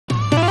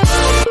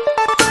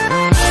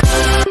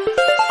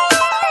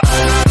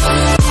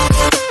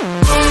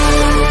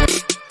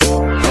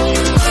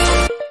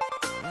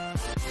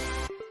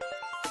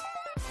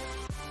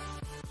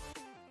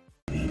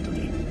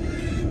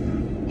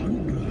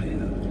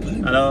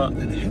Hello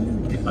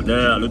අද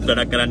අලුත්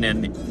වැඩක් කරන්න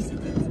යන්නේ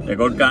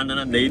රෙකෝඩ් ගන්න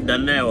නම් දෙයින්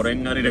දන්නේ නැහැ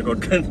ඔරෙන් හරි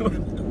රෙකෝඩ් කරනවා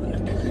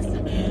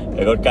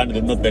රෙකෝඩ් ගන්න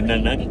දුන්නොත්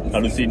පෙන්නන්න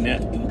අලුත් සීන්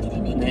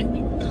නේ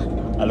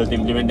අලුත්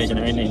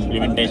ඉම්ප්ලිමන්ටේෂන් වෙන්නේ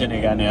ඉම්ප්ලිමන්ටේෂන්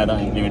එක ගන්න යාලා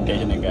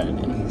ඉම්ප්ලිමන්ටේෂන් එක ගන්න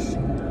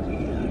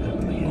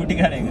කුටි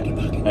ගන්න එක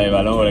ඒ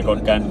බලමු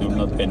රෙකෝඩ් ගන්න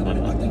දුන්නොත්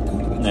පෙන්නන්න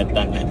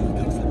නැත්තම්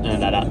නෑ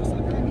දාලා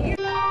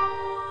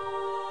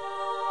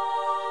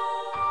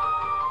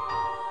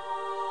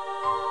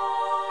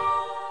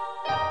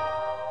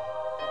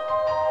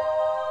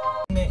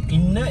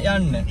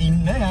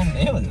ඉන්න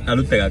එහෙමද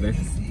අලුත් එකක් නේ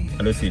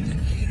අලුත් සීන්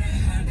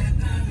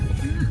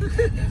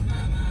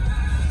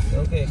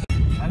ඕකේ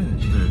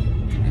හරිද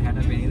එකට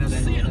පෙනිනා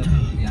දැන්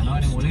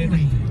යනවානේ මොලේට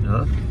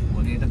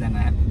මොලේට දැන්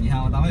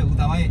මෙහාම තමයි ඌ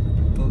තමයි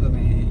ඕක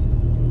මේ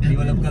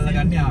ඩෙවලොප් කරලා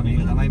ගන්න යා මේක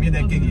තමයි මේ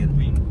දැක්කේ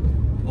කියලා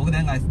ඕක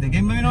දැන් අයිස්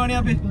දෙකෙන්ම වෙනවනේ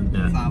අපේ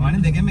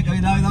සාමාන්‍යයෙන් දෙකෙන්ම එක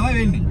වෙලාවෙ තමයි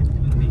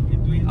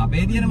වෙන්නේ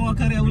අපේ තියෙන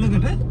මොකක් හරි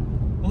අවුලකට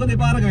ඕක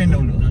දෙපාරක වෙන්න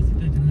ඕන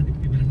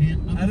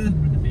හරිද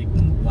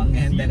වං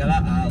එහෙන් දැකලා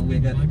ඌ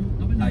එක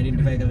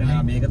identify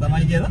කරගෙන මේක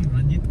තමයි කියලා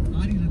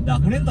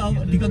දකුණෙන් තව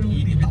ටිකක්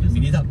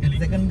මිනිත්ක්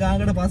සෙකන්ඩ්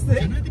ගානකට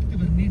පස්සේ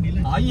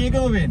ආයි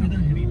ඒකම වෙනවා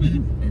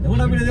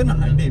එතකොට අපිට දෙන්න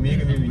අඩේ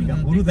මේක මේ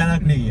නිකන් පුරු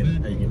තැනක් නේ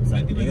කියලා ඒක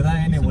තමයි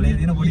එන්නේ මොලේ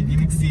තියෙන පොඩි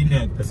ජිමික් සීන්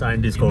එකක්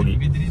සයන්ටිස්ට් කෝගි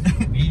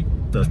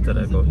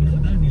දොස්තර කෝගි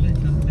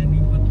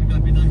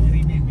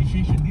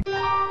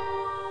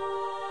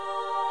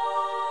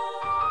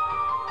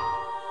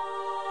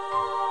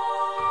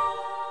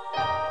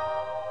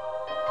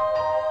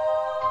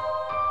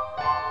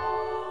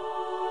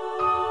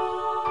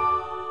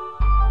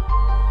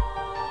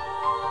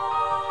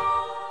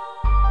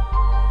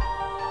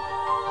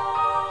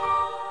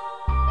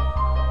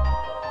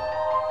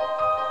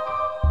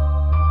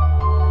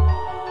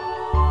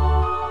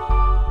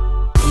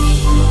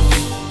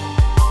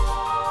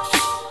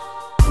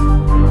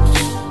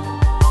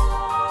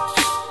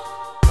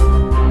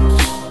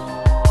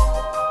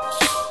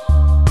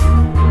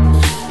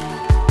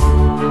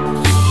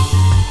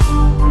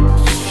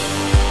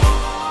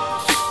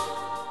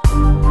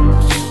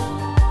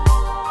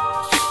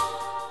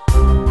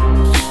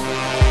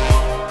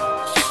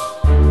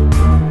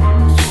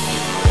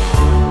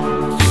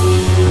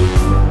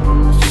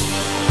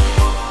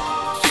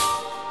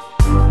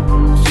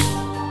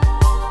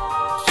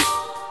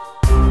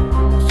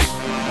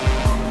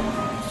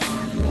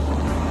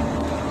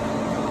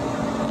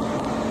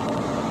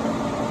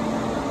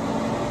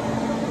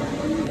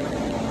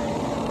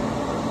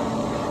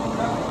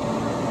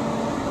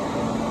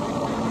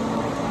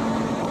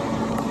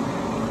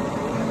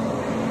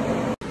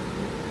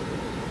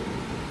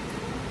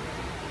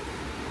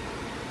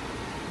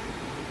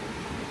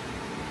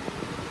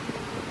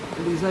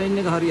ඩිසයින්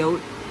එක හරි අවුල්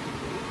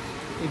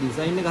මේ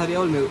ඩිසයින් එක හරි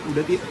අවුල් මේ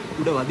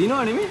උඩ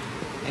වදිනවා නෙමෙයි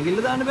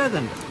ඇඟිල්ල දාන්න බෑ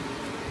දැන්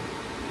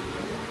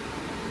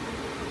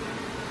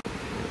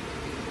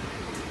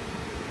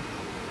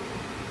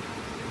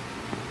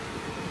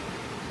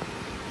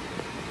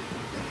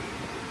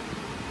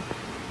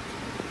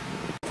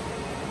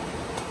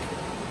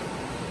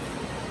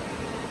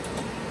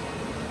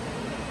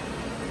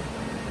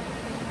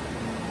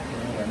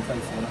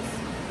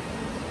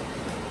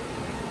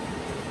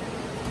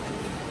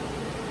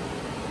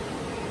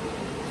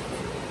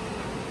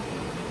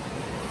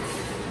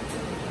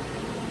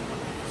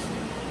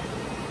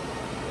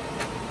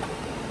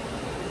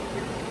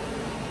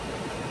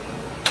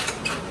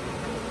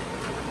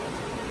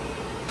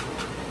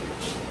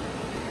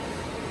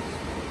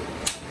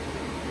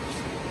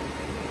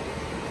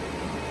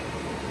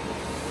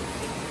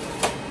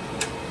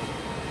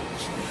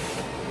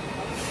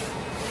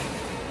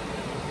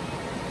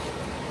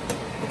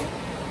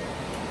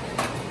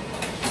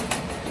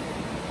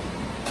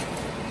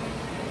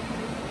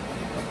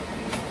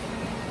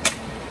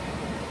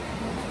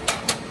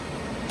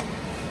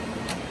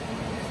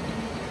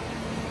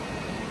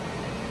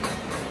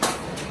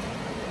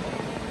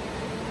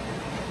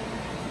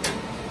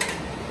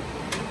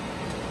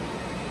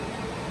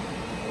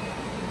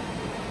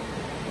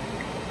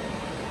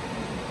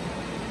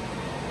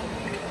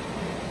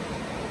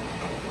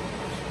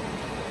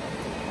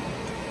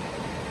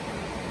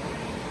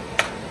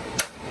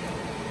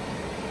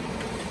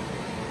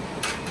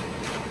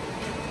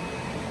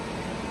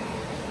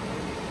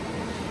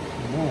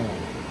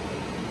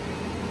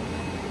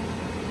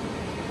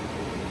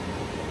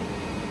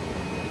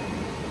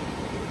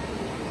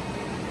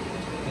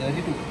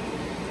gitu.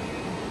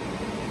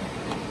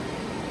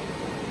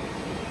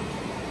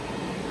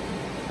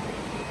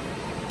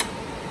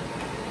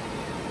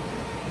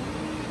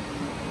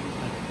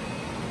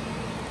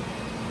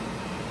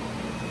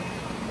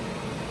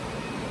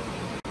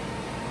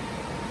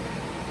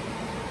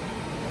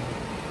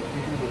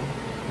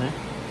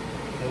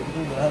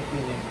 Itu berat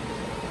ini.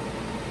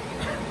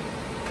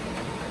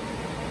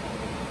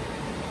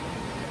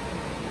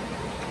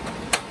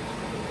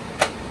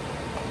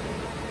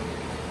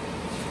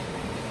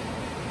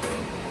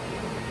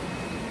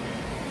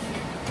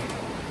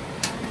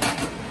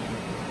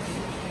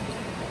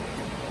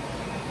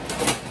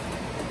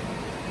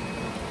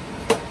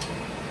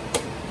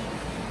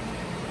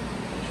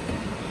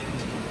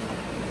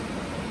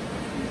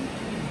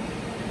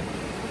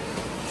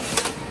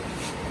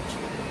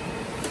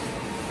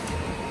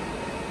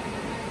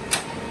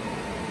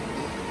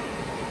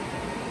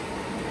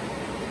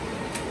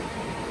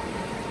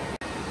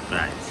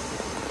 price.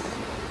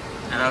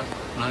 Hello,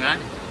 makan?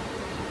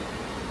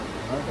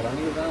 කරන්න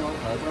කියලා මම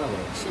කල්පනා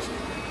කරා.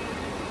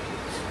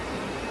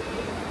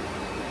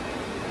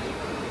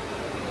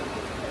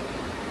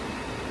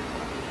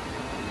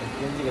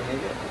 එන්ජින් එක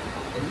මේක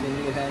එන්ජින්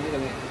එක සෑන් එක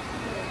මේ.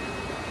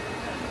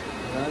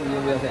 නම්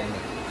නියම සෑන්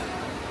එක.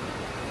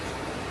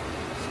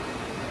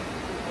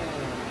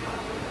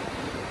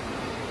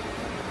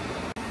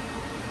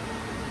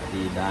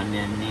 අපි දාන්න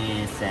යන්නේ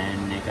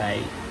සෑන් එකයි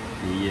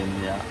DM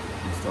එක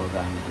ඉන්ස්ටෝල්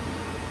කරන්න.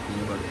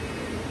 මේක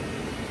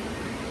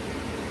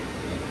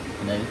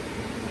හොඳයි.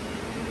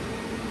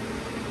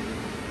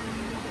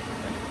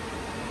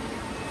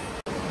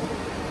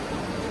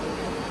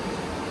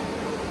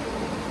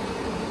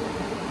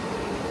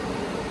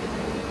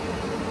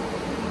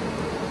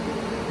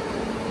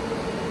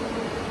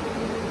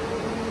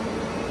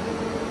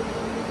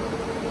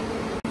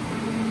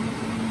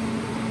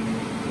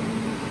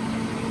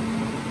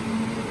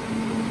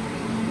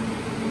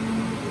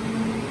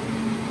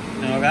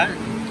 Kan?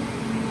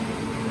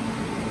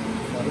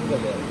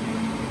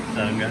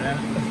 Saranggalnya.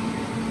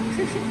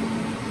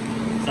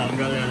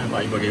 Saranggalnya apa?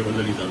 Pakai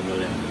botol di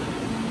saranggalnya.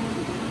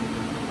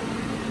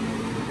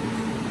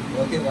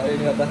 Oke, kali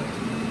ini kata.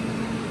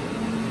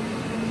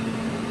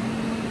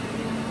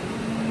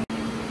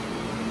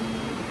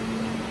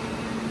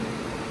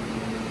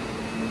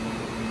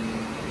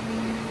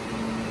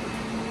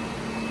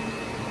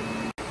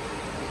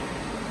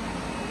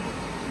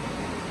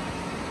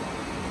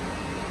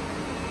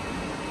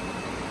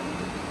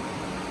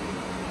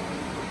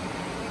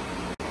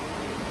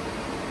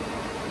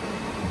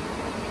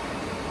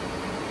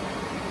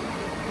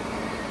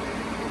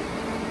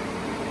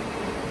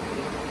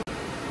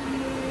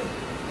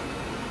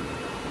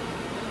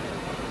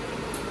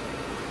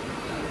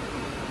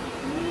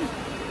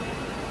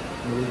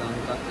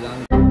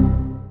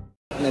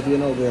 Yang nanti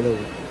nak berapa?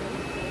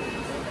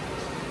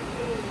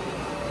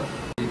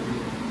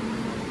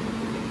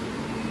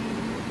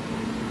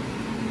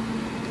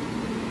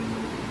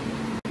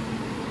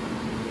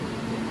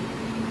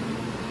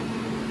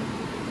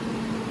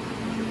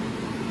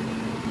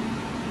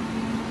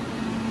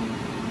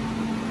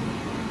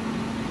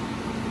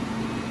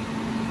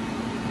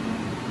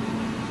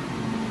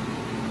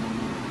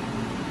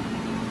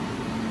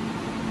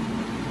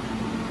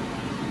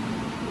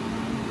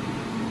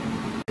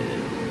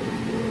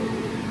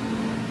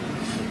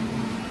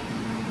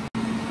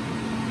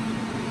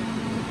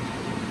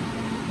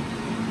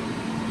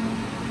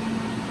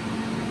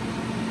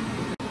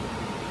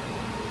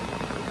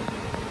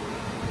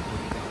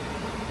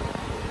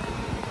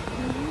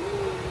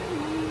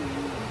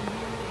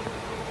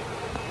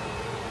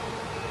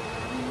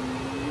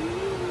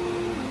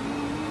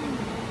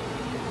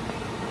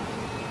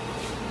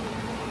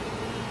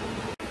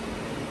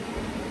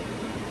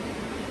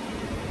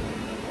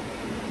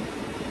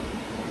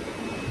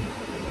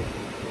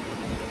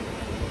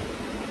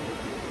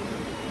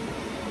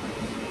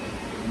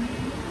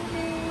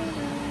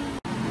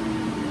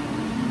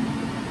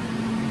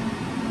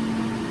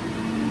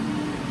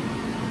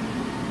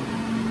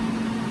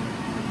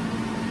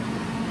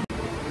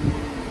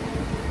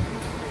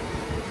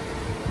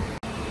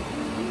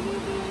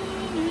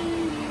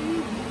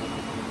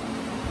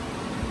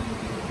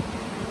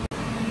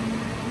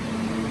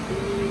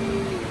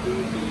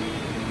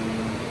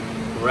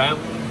 RAM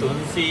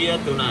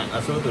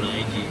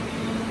 383 G.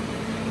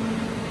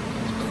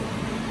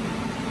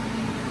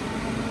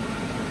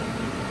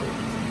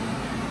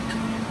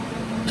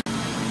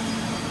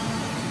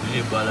 Ini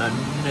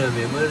balanda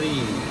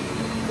memory.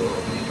 Oh,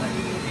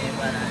 memory ini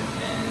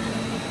balanda.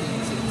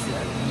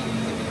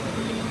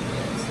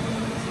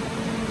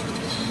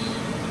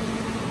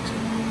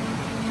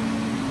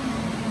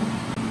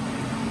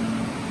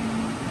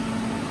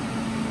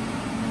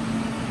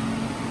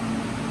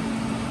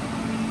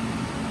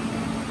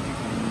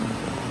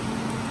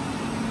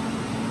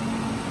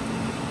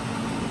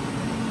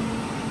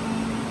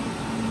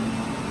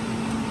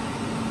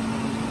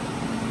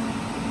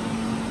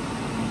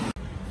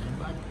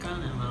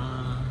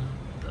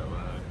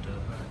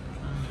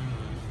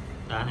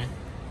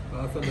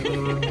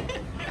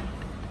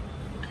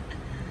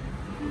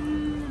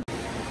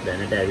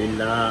 දැනට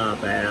ඇවිල්ලා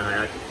පැය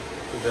 6ක්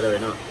විතර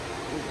වෙනවා.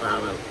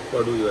 තාම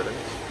පොඩු ඉවරනේ.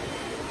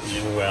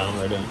 ඉතින් ඔයාම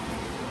වැඩ.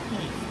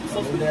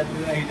 සමුදයක්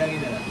දුනා හිටගෙන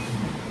ඉඳලා.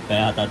 පැය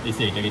 7ක්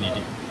තිස්සේ හිටගෙන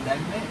හිටියේ.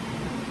 දැන් මේ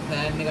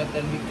ෆෑන් එකක්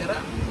අල්මික්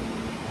කරා.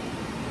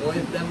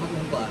 ඔයස් දැම්ම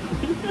කුම්පා.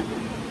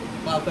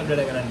 පාපඩ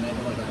වැඩ කරන්නේ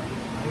නැහැ මට.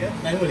 හරි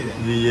නැගොලිද?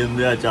 DM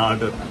එක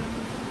චාටර්.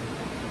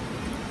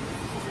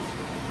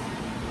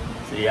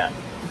 සියා.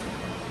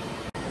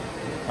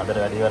 අදට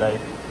වැඩි ඉවරයි.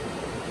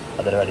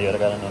 අදට වැඩි ඉවර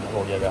කරන්න ඕන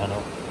කෝඩිය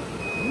ගහනවා.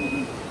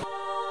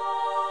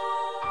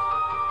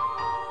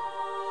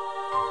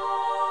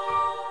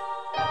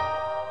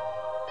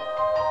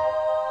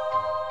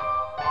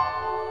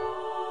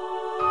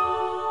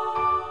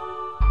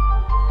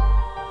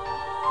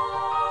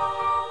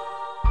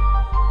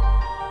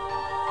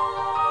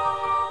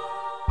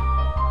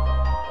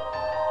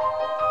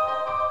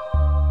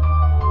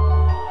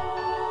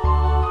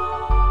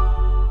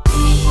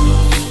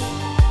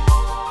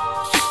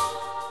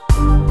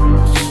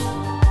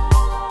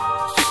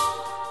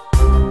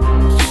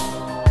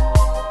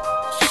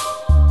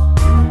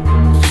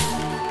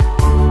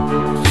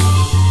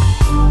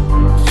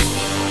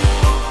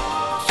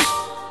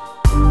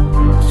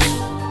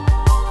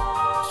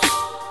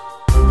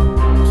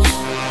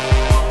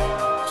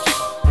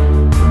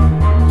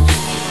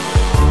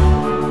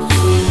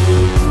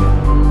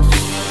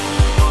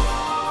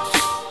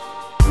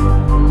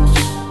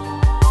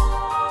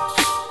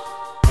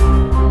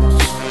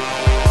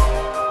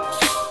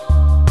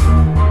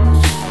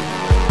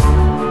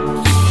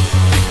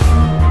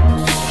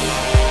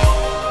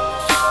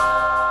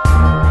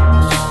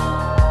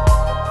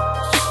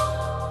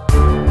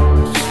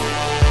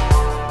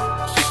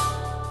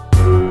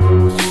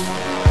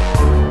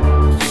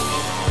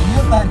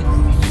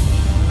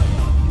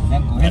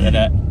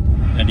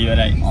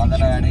 ඉවරයි. ආදර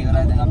වැඩ ඉවරයි.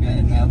 දැන් අපි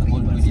යන්නේ නැවත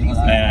පොල් පිටිය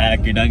බලන්න.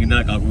 කිඩන්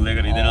ඉඳලා කකුල් දෙක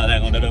රිදෙනවා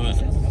දැන් හොඳටම.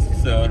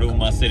 සරූ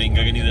මස්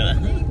රින්ගගෙන ඉඳලා.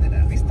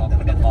 ස්ටොප්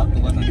එකට පාත්තු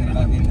කරන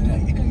ඉඳලා තියෙනවා.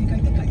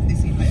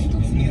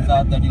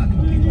 ඉස්සාත් වැඩි.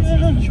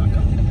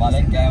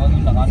 බලෙන් කෑවලු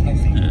ලකන්නේ.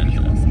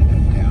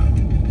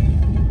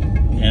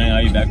 එහෙනම්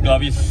අපි back to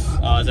office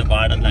ආස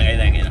පාඩම් ළඟයි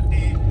දැන් එන.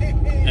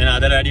 එහෙනම්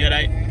අද වැඩි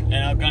ඉවරයි.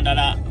 එහෙනම් ඔක්කොම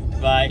ඩලා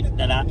bye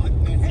ඩලා.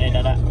 ඩලා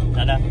ඩලා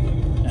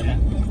ඩලා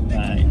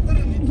bye.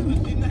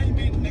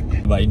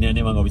 බයින්නේ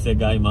නේ මම ඔෆිස් එක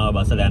ගායි මාව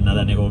බස්සලා යන්න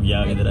හදන්නේ කෝ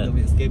ගියා ගෙදර.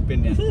 escape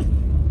වෙන්නේ.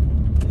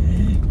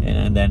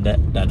 එහෙනම් දැන්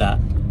ඩලා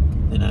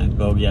එහෙනම්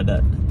කෝ ගියාට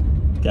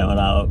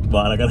කැමරාව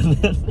බාර කරන්න.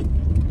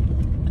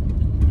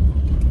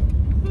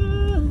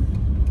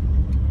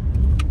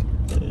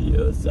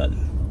 Sal.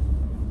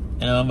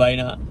 Enak main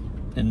nak.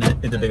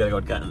 Itu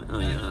dekat kat.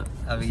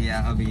 Abi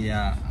ya.